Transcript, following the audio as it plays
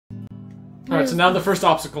Alright, so now the first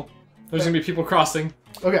obstacle. There's gonna be people crossing.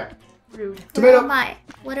 Okay. Rude. Tomato. Where am I?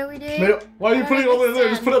 What are we doing? Tomato. Why are you putting it over there?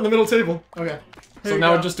 Just put it on the middle table. Okay. So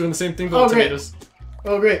now we're just doing the same thing with the great. tomatoes.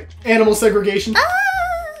 Oh, great. Animal segregation. Ah!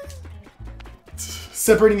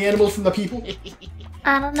 Separating the animals from the people.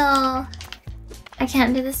 I don't know. I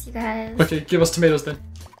can't do this, you guys. Okay, give us tomatoes then.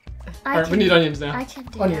 Alright, we need onions now. I can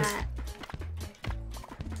do Onions. that.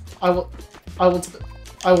 I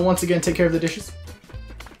will once again take care of the dishes.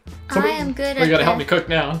 I am good You at gotta help me cook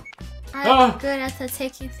now. I'm good at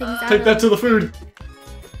taking things out Take that of to the food.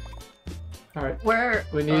 Alright, Where?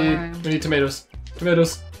 we need tomatoes.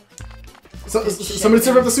 Tomatoes. So, somebody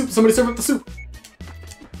serve up the soup. Somebody serve up the soup.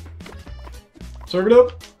 Serve it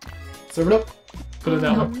up. Serve it up. Put it in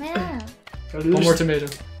that one. man. Gotta do One the more dishes. tomato.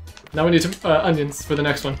 Now we need onions for the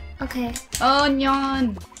next one. Okay.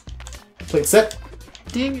 Onion. Plate set.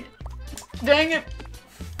 Dang it. Dang it.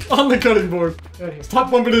 On the cutting board.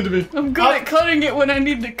 Stop bumping into me. I'm good at cutting it when I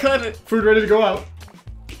need to cut it. Food ready to go out.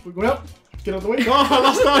 We're going out. Get out of the way. Oh, I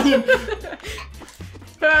lost the onion.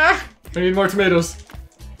 Ah. We need more tomatoes.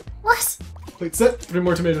 What? Plate set. 3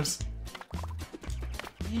 more tomatoes.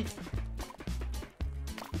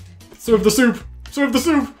 Serve the soup. Serve the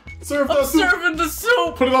soup. Serve the I'm soup. serving the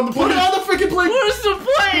soup. Put it on the plate. Put it on the freaking plate. Where's the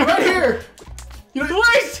plate? Right here. You know,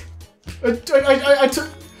 Wait.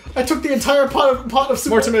 I took the entire pot of soup.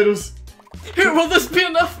 More tomatoes. Here, will this be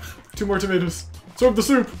enough? 2 more tomatoes. Serve the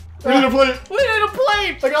soup. We need a plate. We need a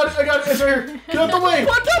plate. I got it. It's right here. Get out the way.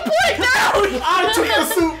 Put the plate down. I took the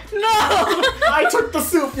soup. No. I took the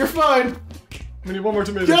soup. You're fine. We need 1 more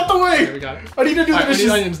tomato. Get out the way. Okay, we got it. I need to do the Alright, we need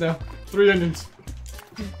dishes. onions now. 3 onions.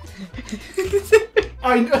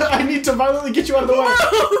 I need to violently get you out of the way.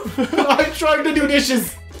 I'm trying to do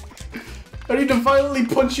dishes. I need to violently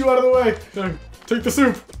punch you out of the way. There. Take the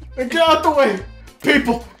soup. And get out the way.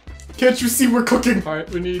 People, can't you see we're cooking? Alright,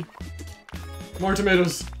 we need more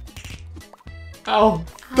tomatoes. Ow.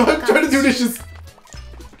 I'm trying to do dishes.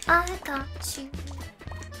 I got you.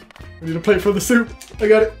 We need a plate for the soup. I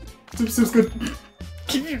got it. Soup's good.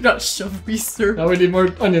 Can you not shove me, sir? Now we need more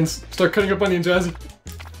onions. Start cutting up onions, Jazzy.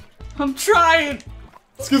 I'm trying.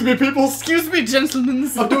 Excuse me, people. Excuse me, gentlemen.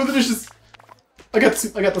 I'm doing the dishes. I got the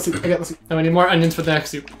soup. I got the soup. I got the soup. Now we need more onions for the next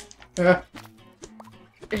soup. Yeah.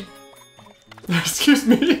 Excuse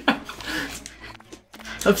me.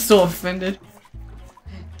 I'm so offended.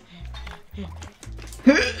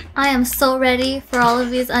 I am so ready for all of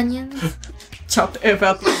these onions. Chop the F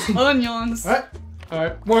out these onions. All right.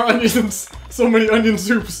 Alright, more onions. So many onion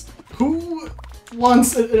soups. Who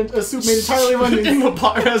wants a soup made entirely of In onions? the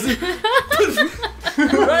pot, Jazzy.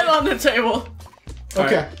 Right on the table.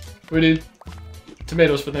 Okay. Alright, we need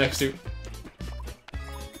tomatoes for the next soup.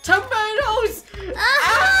 Tomatoes.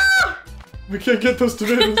 Ah! We can't get those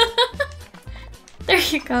tomatoes. There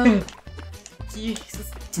you go.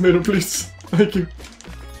 Jesus. Tomato, please. Thank you.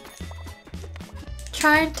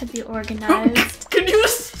 Trying to be organized. Can you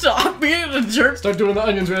stop being a jerk? Start doing the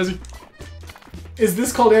onions, Razzie. Is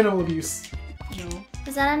this called animal abuse? No.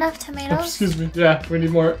 Is that enough Oh, tomatoes? excuse me. Yeah, we need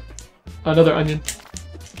more. Another onion.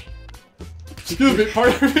 Excuse me,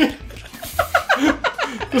 pardon me.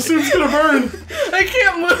 The soup's gonna burn. I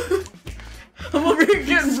can't move. I'm over here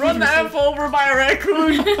getting run the F over by a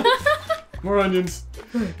raccoon. More onions.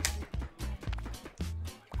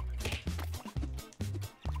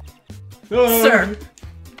 Oh. Sir.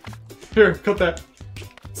 Here, cut that.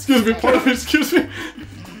 Excuse me, pardon me, excuse me.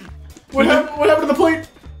 What happened? What happened to the plate?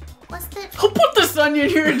 What's the? Who put this onion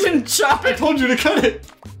here and didn't chop I it? told you to cut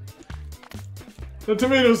it. The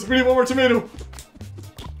tomatoes. We need 1 more tomato.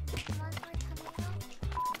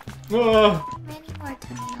 Oh. Many more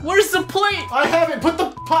tomatoes. Where's the plate? I have it. Put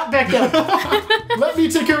the pot back down. Let me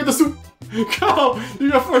take care of the soup. Go!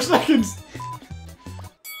 You got 4 seconds.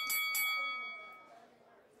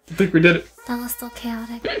 I think we did it. That was still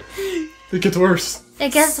chaotic. It gets worse.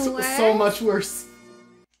 It gets worse. So much worse.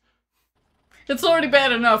 It's already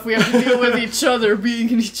bad enough. We have to deal with each other being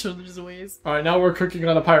in each other's ways. Alright, now we're cooking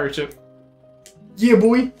on a pirate ship. Yeah,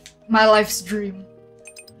 boy. My life's dream.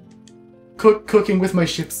 Cooking with my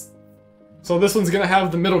ships. So this one's gonna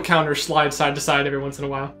have the middle counter slide side to side every once in a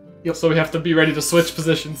while. Yep. So we have to be ready to switch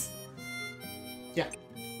positions. Yeah.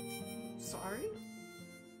 Sorry?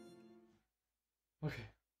 Okay.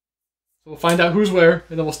 So we'll find out who's where,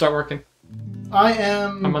 and then we'll start working. I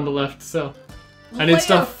am. I'm on the left, so. I need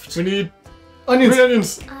stuff. We need Onions. 3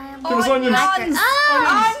 onions. I am Give us onions.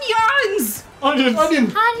 Ah! Onions! Onions. Onion.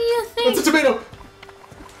 How do you think? That's a tomato.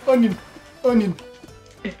 Onion. Onion.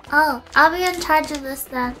 Oh, I'll be in charge of this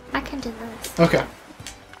then. I can do this. Okay.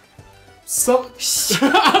 So.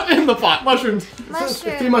 In the pot. Mushrooms.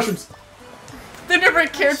 Mushroom. 3 mushrooms. They never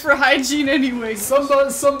cared for hygiene anyway.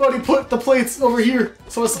 Somebody put the plates over here,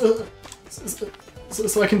 so I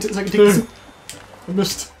can take the soup. I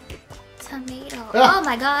missed. Tomato. Ah. Oh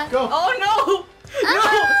my god. Go. Oh no!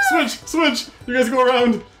 No! Switch! You guys go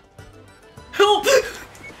around. Help!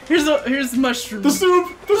 Here's mushrooms. The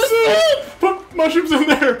soup! The soup! Put mushrooms in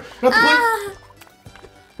there! Got the plate. Ah,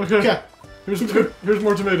 Okay. Okay. Here's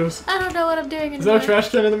more tomatoes. I don't know what I'm doing Is that anymore. a trash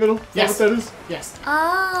can in the middle? Is Yes. that what that is? Yes.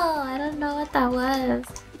 Oh, I don't know what that was.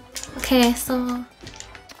 Okay, so...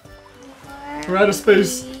 We're out of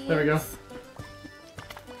space. There we go.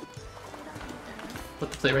 Put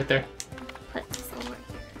the plate right there. Put this over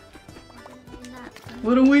here. Not-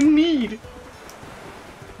 What do we need?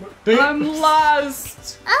 Dang it. I'm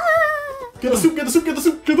lost. Ah! Get the soup. Get the soup. Get the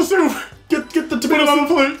soup. Get the soup! Get the Put it tomato on soup.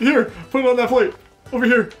 the plate! Here! Put it on that plate! Over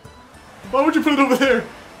here! Why would you put it over there?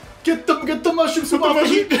 Get the mushroom soup Put the off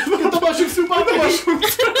the mushroom- heat. Get the mushroom soup off the heat.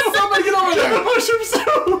 Somebody get over The there. mushroom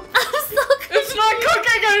soup! I'm so It's not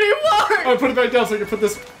cooking anymore. Alright, put it back down so I can put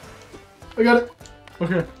this. I got it.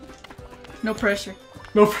 Okay. No pressure.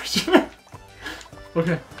 No pressure.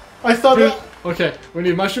 Okay. I thought Here- that. Okay, we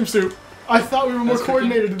need mushroom soup. I thought we were more That's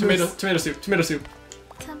coordinated. in Tomato, this. tomato soup. Tomato soup.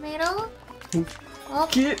 Tomato? Oh,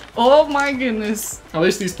 Oh my goodness. At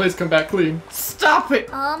least these plates come back clean. Stop it.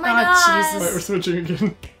 oh my Ah, god. Jesus. Alright, we're switching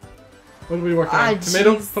again. What are we working Ah, on?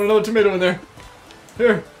 Tomato? jeez. Put another tomato in there.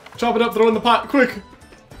 Here, chop it up, throw it in the pot, quick.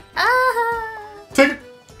 Ah. Take it.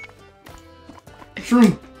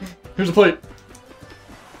 Shroom. Here's a plate.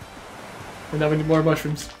 And now we need more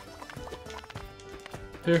mushrooms.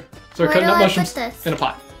 Here. So Where cutting do up I mushrooms put this? in a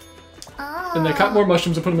pot. Oh. And then cut more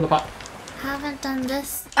mushrooms and put them in the pot. Haven't done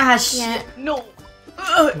this. Ah, shit. Yeah. No.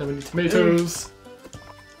 And then we need tomatoes.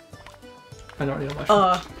 I don't need a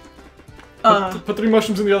mushroom. Put 3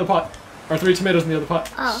 mushrooms in the other pot. Or 3 tomatoes in the other pot.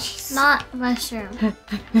 Oh, not mushroom.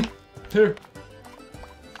 Here.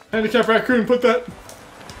 Handicap raccoon, put that.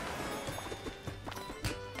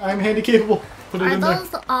 I'm handy capable. Put it Are in there.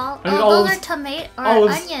 those all? I need Oh, those olives. are tomato or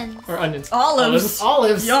Olives. onions. Or onions. Olives.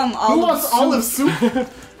 Olives. Yum, Who olive wants soup. olive soup?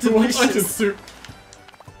 Who wants onion Delicious. soup?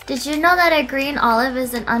 Did you know that a green olive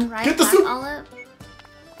is an unripe Get the black soup. olive?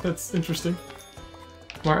 That's interesting.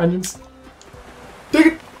 More onions. Take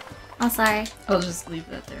it. Oh, sorry. I'll just leave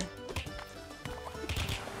that there.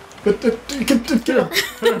 Get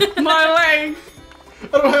My leg. I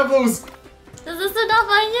don't have those. Is this enough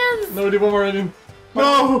onions? No, we need one more onion.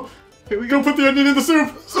 No! Here we go, put the onion in the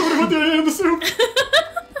soup! Somebody put the onion in the soup!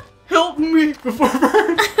 Help me. Before it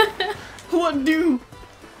burns! What do?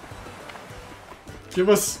 Give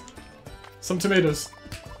us some tomatoes.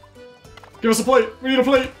 Give us a plate! We need a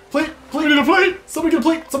plate! Plate. We need a plate! Somebody get a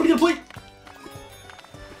plate. Somebody get a plate.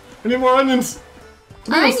 We need more onions!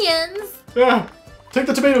 Tomatoes. Onions? Yeah! Take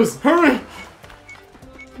the tomatoes. Hurry!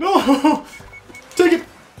 No! Take it.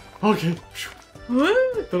 Okay.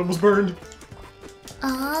 What? That almost burned.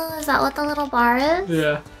 Oh, is that what the little bar is?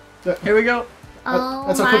 Yeah. Here we go. Oh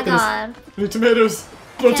that's how my quick it is. god. We need tomatoes.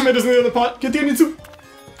 Throw Okay. tomatoes in the other pot. Get the onion soup.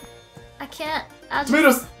 I can't. I just-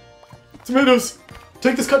 Tomatoes. Tomatoes.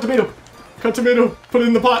 Take this cut tomato. Cut tomato. Put it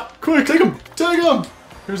in the pot. Quick! Take them. Take them.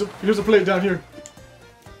 Here's a plate down here.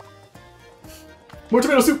 More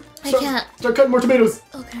tomato soup. I can't. Start cutting more tomatoes.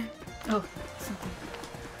 Okay. Oh.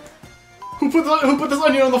 Who put this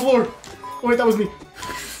onion on the floor? Oh wait, that was me.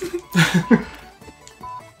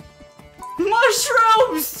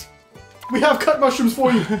 Mushrooms. We have cut mushrooms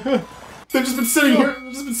for you. They've just been sitting here.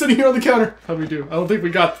 Just been sitting here on the counter. How'd we do? I don't think we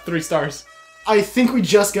got 3 stars. I think we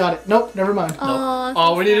just got it. Nope, never mind. Oh,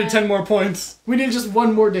 Oh, we needed sad. 10 more points. We need just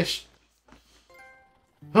one more dish.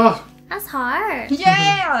 Ah, That's hard.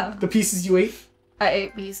 Yeah. the pieces you ate. I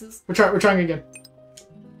ate pieces. We're trying again.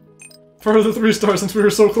 For the 3 stars since we were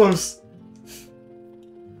so close.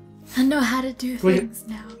 I know how to do Wait. things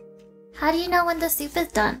now. How do you know when the soup is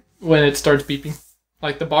done? When it starts beeping.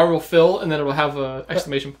 Like the bar will fill and then it'll have a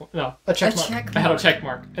exclamation point. No, A check A mark. check I had a check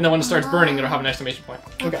mark. And then when it starts burning, it'll have an exclamation point.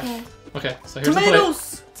 Okay. Okay, so here's the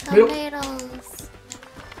Tomatoes. Tomatoes.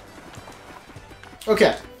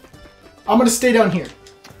 Okay. I'm gonna stay down here.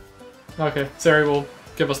 plate. Okay, Sari will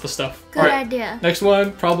give us the stuff. Good Alright, idea. next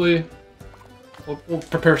one, probably... We'll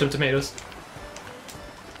prepare some tomatoes.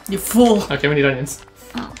 You fool. Okay, we need onions.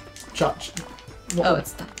 Oh. Chop. Oh,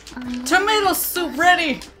 it's done. Tomato soup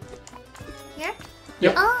ready. Here?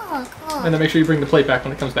 Yep. Oh, cool. And then make sure you bring the plate back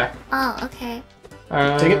when it comes back. Oh, okay.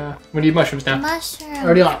 Take it. We need mushrooms now. Mushroom.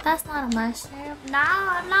 Already on. That's not a mushroom. No,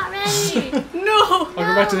 I'm not ready. No. I'll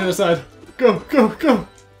go back to the other side. Go, go, go!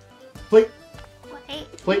 Plate. Wait,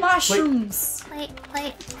 Plate. Plate. Mushrooms.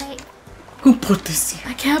 plate. Who put this here?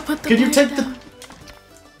 I can't put the Can you plate take down.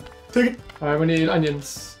 Take it. Alright, we need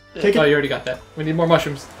onions. Take it. Oh, you already got that. We need more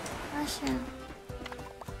mushrooms. Mushroom.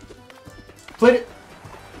 Plate it.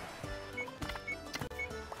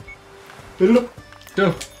 Plate it up.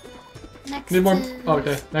 Go. Next Need more. is Oh,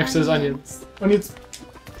 okay. Next is onions. Onions.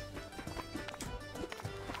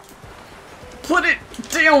 Put it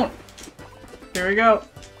down. Here we go.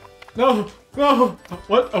 No, no.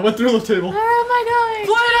 What? I went through the table. Where am I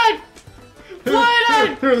Plate it.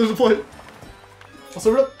 Plate it. Here, there's a plate. I'll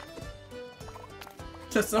serve it up.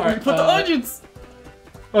 That's not All where you right, put the onions.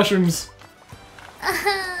 Mushrooms. going?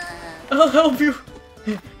 I'll help you.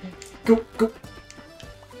 Go, go.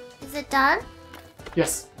 Is it done?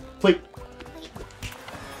 Yes. Plate.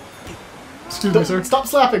 Excuse me, sir. Stop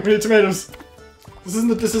slapping. We need tomatoes. This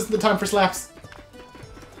isn't the time for slaps.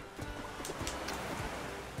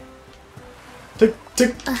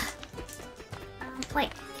 Take.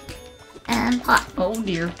 Plate. And pot. Oh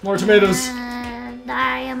dear. More tomatoes. And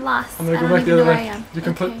I am lost. I'm gonna I go don't back the even other know where I way. am. You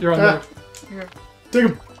can Okay. put your on there. Here. Take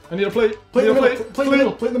them. I need a plate. Plate in Need the a middle. Plate in the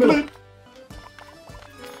middle. Plate in the middle.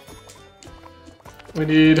 We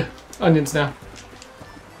need onions now.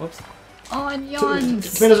 Whoops.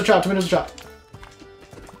 Onions. Tomatoes are chopped. Tomatoes are chopped.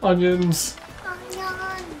 Onions.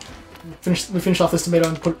 Onion. We finished off this tomato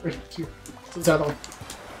and put it right here. So it's out of the way.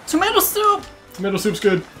 Tomato soup. Tomato soup's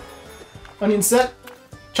good. Onion set.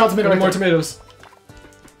 Chopped tomato We right need more there. tomatoes.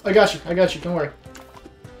 I got you. I got you. Don't worry.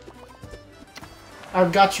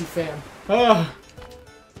 I've got you, fam. Ah.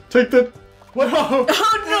 Take the. What? Oh,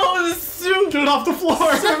 Oh no, the soup. get it off the floor.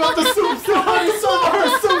 Serve out the soup. Serve out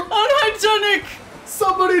the soup. Unhygienic.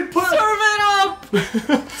 Somebody put. Serve it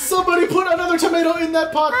up. Somebody put another tomato in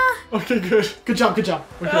that pot. Okay, good. Good job. Good job.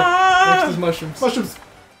 Okay. Ah. Next is mushrooms. Mushrooms.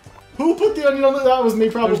 Who put the onion on the? That was me,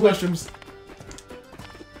 There's probably. mushrooms.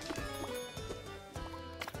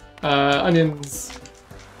 Onions.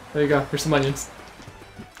 There you go. Here's some onions.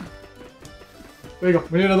 There you go.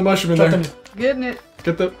 We need another mushroom in Chopped there. onion. Getting it.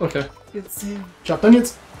 Get the. Okay. It's him. Chopped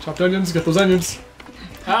onions. Chopped onions. Get those onions.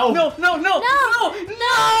 Ow! No, no, no, no,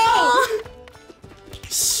 no!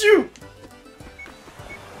 Shoot!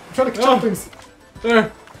 I'm trying to chop Oh. things.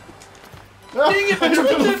 There. Ah, Dang it, I I dropped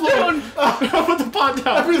put on the it floor. down. Ah, Put the pot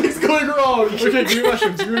down. everything's going wrong. Okay, give me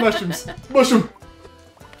mushrooms. Give me mushrooms. Mushroom.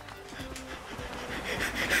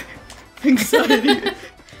 Anxiety.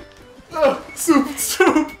 Soup.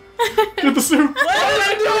 Soup. Get the soup. Why did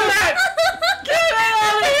I do that? Get it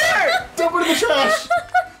out of here! Dump it in the trash.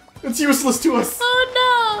 It's useless to us.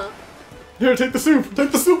 Oh Here, take the soup.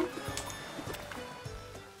 Take the soup.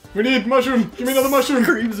 We need mushroom. Give me another mushroom.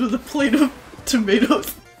 Screams with a plate of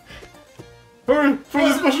tomatoes. Hurry, before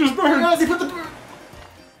this mushroom's burned. Ozzy,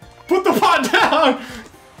 Put the pot down.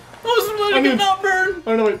 I was letting it Onions. not burn.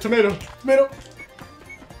 Oh no, wait, tomato. tomato.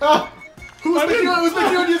 Ah. Who's Onion.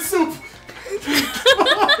 making onion soup?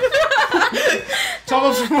 Chop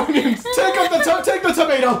up some onions. Take the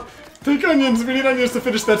tomato. Take onions. We need onions to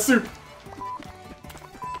finish that soup.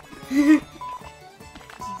 I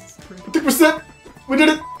think we're set. We did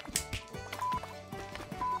it.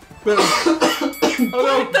 There. Oh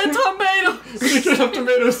no. That tomato. We need to get enough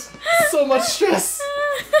tomatoes. So much stress.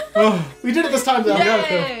 Oh, We did it this time, though. Yay. got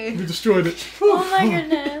it though. We destroyed it. no! Oh my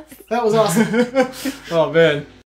goodness. That was awesome. Oh man.